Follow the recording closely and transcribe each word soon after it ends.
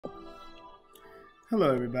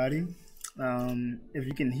Hello, everybody. If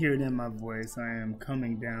you can hear it in my voice, I am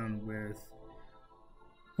coming down with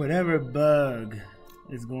whatever bug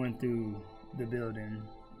is going through the building.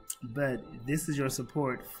 But this is your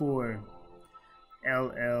support for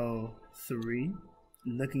LL3,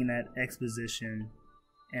 looking at exposition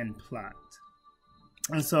and plot.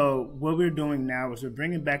 And so what we're doing now is we're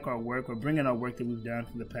bringing back our work. We're bringing our work that we've done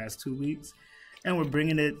for the past 2 weeks, and we're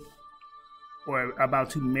bringing it, or about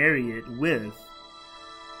to marry it with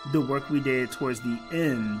the work we did towards the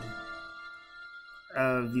end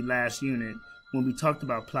of the last unit when we talked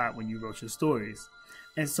about plot when you wrote your stories.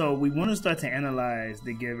 And so we want to start to analyze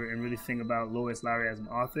The Giver and really think about Lois Lowry as an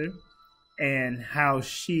author and how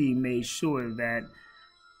she made sure that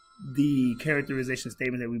the characterization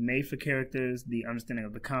statement that we made for characters, the understanding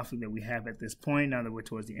of the conflict that we have at this point, now that we're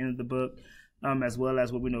towards the end of the book, as well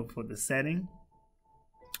as what we know for the setting,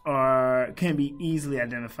 can be easily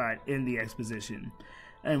identified in the exposition.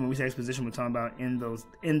 And when we say exposition, we're talking about in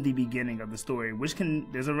the beginning of the story,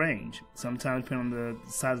 there's a range. Sometimes, depending on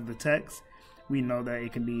the size of the text, we know that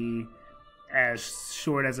it can be as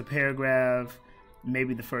short as a paragraph,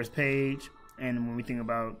 maybe the first page. And when we think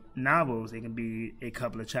about novels, it can be a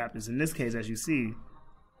couple of chapters. In this case, as you see,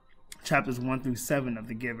 chapters 1 through 7 of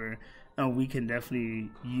The Giver, we can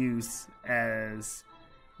definitely use as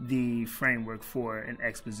the framework for an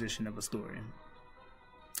exposition of a story.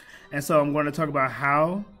 And so I'm going to talk about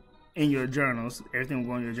how, in your journals, everything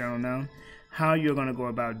will go in your journal now, how you're going to go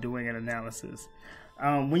about doing an analysis.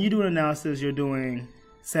 When you do an analysis, you're doing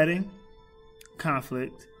setting,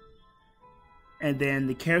 conflict, and then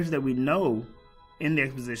the characters that we know in the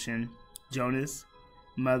exposition: Jonas,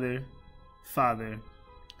 Mother, Father,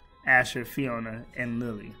 Asher, Fiona, and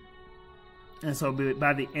Lily. And so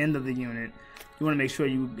by the end of the unit, you want to make sure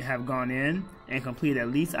you have gone in and completed at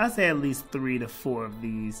least 3 to 4 of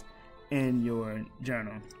these in your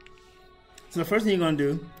journal. So the first thing you're going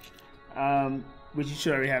to do, which you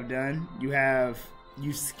should already have done,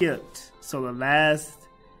 you skipped. So the last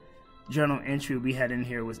journal entry we had in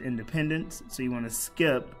here was independence. So you want to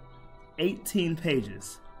skip 18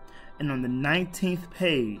 pages. And on the 19th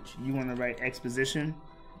page, you want to write exposition,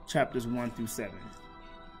 chapters 1 through 7.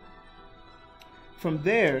 From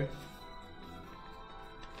there,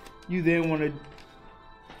 you then want to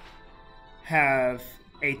have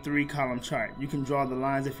a 3-column chart. You can draw the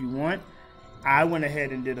lines if you want. I went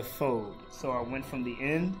ahead and did a fold. So I went from the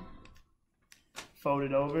end,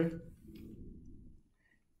 folded over,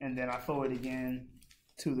 and then I folded again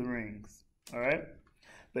to the rings. All right?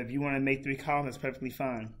 But if you want to make 3 columns, that's perfectly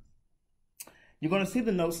fine. You're going to see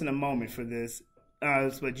the notes in a moment for this,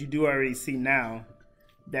 but you do already see now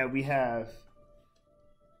that we have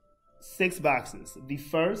 6 boxes. The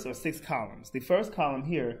first, or 6 columns. The first column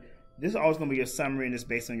here, this is always going to be your summary, and it's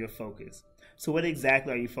based on your focus. So what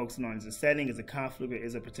exactly are you focusing on? Is it setting, is it conflict, or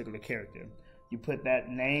is it a particular character? You put that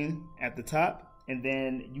name at the top, and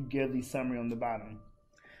then you give the summary on the bottom.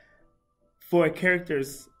 For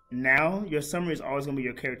characters now, your summary is always going to be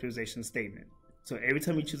your characterization statement. So every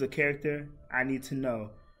time you choose a character, I need to know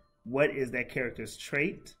what is that character's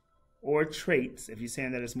trait or traits, if you're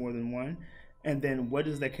saying that it's more than one, and then what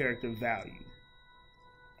is that character value?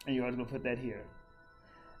 And you're always going to put that here.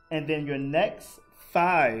 And then your next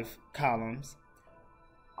 5 columns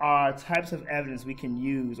are types of evidence we can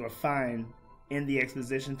use or find in the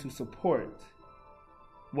exposition to support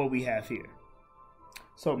what we have here.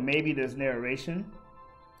 So maybe there's narration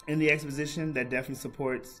in the exposition that definitely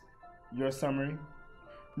supports your summary.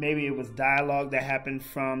 Maybe it was dialogue that happened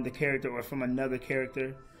from the character or from another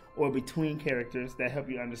character or between characters that help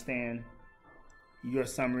you understand your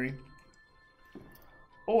summary.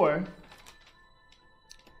 Or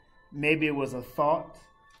maybe it was a thought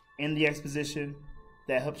in the exposition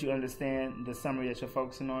that helps you understand the summary that you're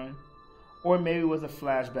focusing on. Or maybe it was a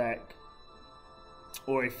flashback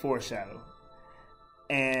or a foreshadow.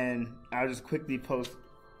 And I'll just quickly post,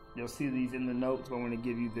 you'll see these in the notes, but I want to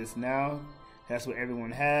give you this now. That's what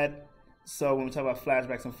everyone had. So when we talk about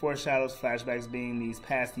flashbacks and foreshadows, flashbacks being these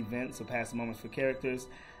past events or past moments for characters.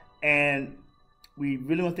 And we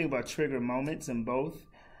really want to think about trigger moments in both.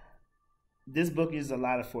 This book uses a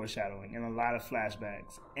lot of foreshadowing and a lot of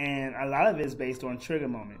flashbacks, and a lot of it is based on trigger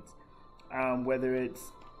moments. Whether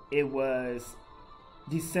it was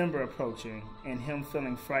December approaching and him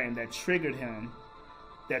feeling frightened that triggered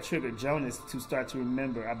Jonas to start to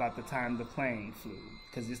remember about the time the plane flew,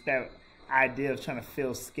 because it's that idea of trying to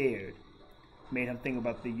feel scared made him think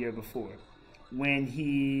about the year before. When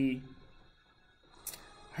he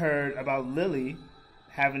heard about Lily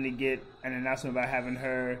having to get an announcement about having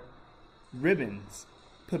her ribbons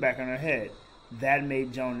put back on her head, that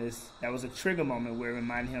made Jonas, that was a trigger moment where it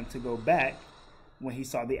reminded him to go back when he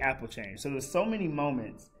saw the apple change. So there's so many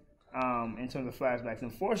moments in terms of flashbacks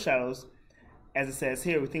and foreshadows. As it says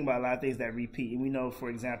here, we think about a lot of things that repeat. And we know, for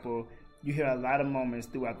example, you hear a lot of moments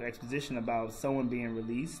throughout the exposition about someone being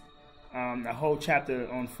released. The whole chapter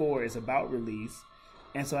on 4 is about release.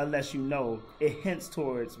 And so that lets you know, it hints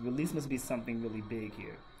towards release must be something really big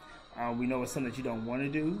here. We know it's something that you don't want to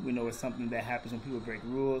do. We know it's something that happens when people break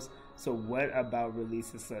rules. So what about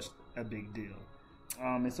release is such a big deal?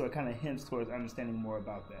 And so it kind of hints towards understanding more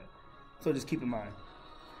about that. So just keep in mind.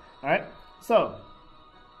 All right, so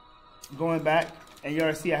going back, and you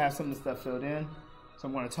already see I have some of the stuff filled in, so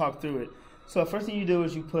I'm going to talk through it. So the first thing you do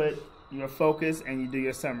is you put your focus and you do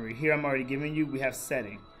your summary. Here I'm already giving you, we have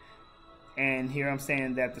setting. And here I'm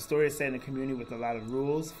saying that the story is set in a community with a lot of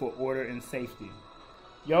rules for order and safety.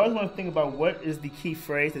 You always want to think about what is the key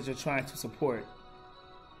phrase that you're trying to support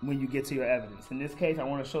when you get to your evidence. In this case, I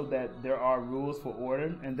want to show that there are rules for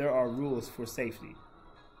order and there are rules for safety.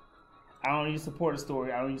 I don't need to support a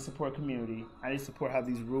story. I don't need to support community. I need to support how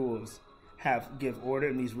these rules give order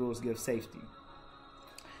and these rules give safety.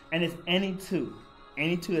 And it's any two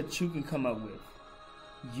that you can come up with,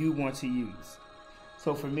 you want to use.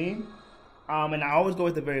 So for me, and I always go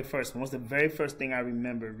with the very first one. What's the very first thing I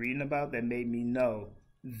remember reading about that made me know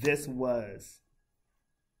this was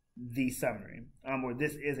the summary, or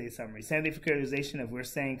this is a summary. Same thing for characterization. If we're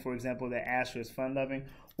saying, for example, that Asher is fun-loving,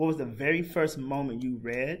 what was the very first moment you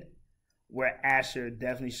read where Asher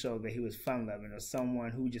definitely showed that he was fun-loving or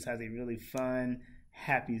someone who just has a really fun,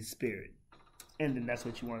 happy spirit? And then that's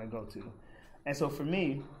what you want to go to. And so for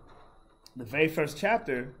me, the very first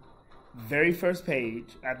chapter, very first page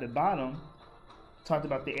at the bottom, talked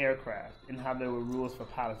about the aircraft and how there were rules for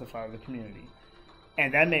pilots to follow the community.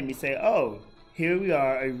 And that made me say, oh, here we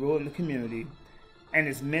are, a rule in the community, and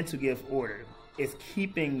it's meant to give order. It's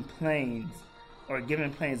keeping planes or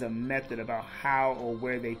giving planes a method about how or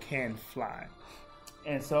where they can fly.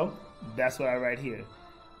 And so that's what I write here.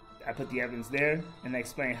 I put the evidence there and I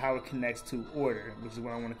explain how it connects to order, which is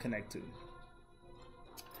what I want to connect to.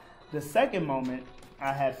 The second moment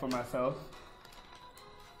I had for myself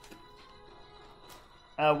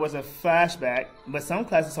was a flashback, but some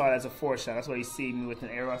classes saw it as a foreshadow. That's why you see me with an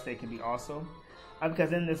arrow. I say it can be also.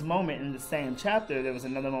 Because in this moment, in the same chapter, there was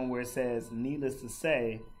another moment where it says, needless to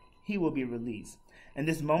say, he will be released. And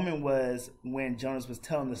this moment was when Jonas was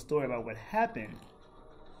telling the story about what happened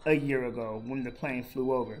a year ago when the plane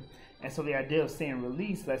flew over. And so the idea of saying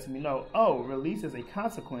release lets me know, oh, release is a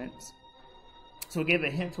consequence. So it gave a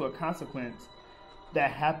hint to a consequence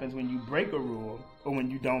that happens when you break a rule or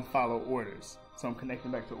when you don't follow orders. So I'm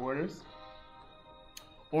connecting back to orders.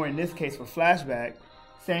 Or in this case for flashback,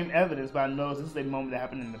 same evidence, but I know this is a moment that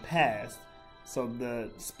happened in the past. So the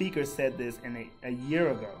speaker said this in a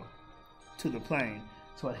year ago to the plane.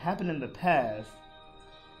 So it happened in the past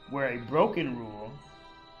where a broken rule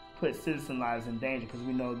put citizen lives in danger, because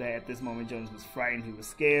we know that at this moment Jonas was frightened, he was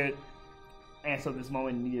scared, and so this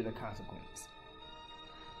moment needed a consequence.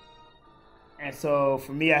 And so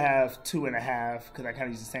for me, I have 2.5, because I kind of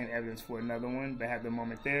used the same evidence for another one that had the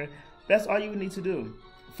moment there. That's all you would need to do.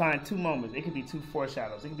 Find 2 moments. It could be 2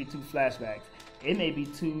 foreshadows. It could be 2 flashbacks. It may be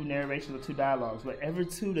 2 narrations or 2 dialogues. Whatever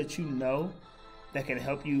 2 that you know that can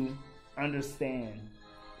help you understand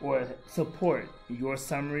or support your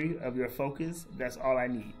summary of your focus, that's all I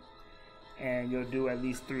need. And you'll do at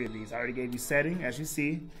least 3 of these. I already gave you setting, as you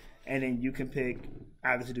see. And then you can pick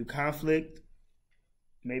either to do conflict,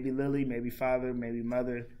 maybe Lily, maybe father, maybe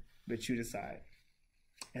mother, but you decide.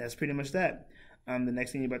 And that's pretty much that. The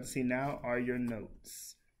next thing you're about to see now are your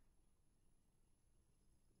notes.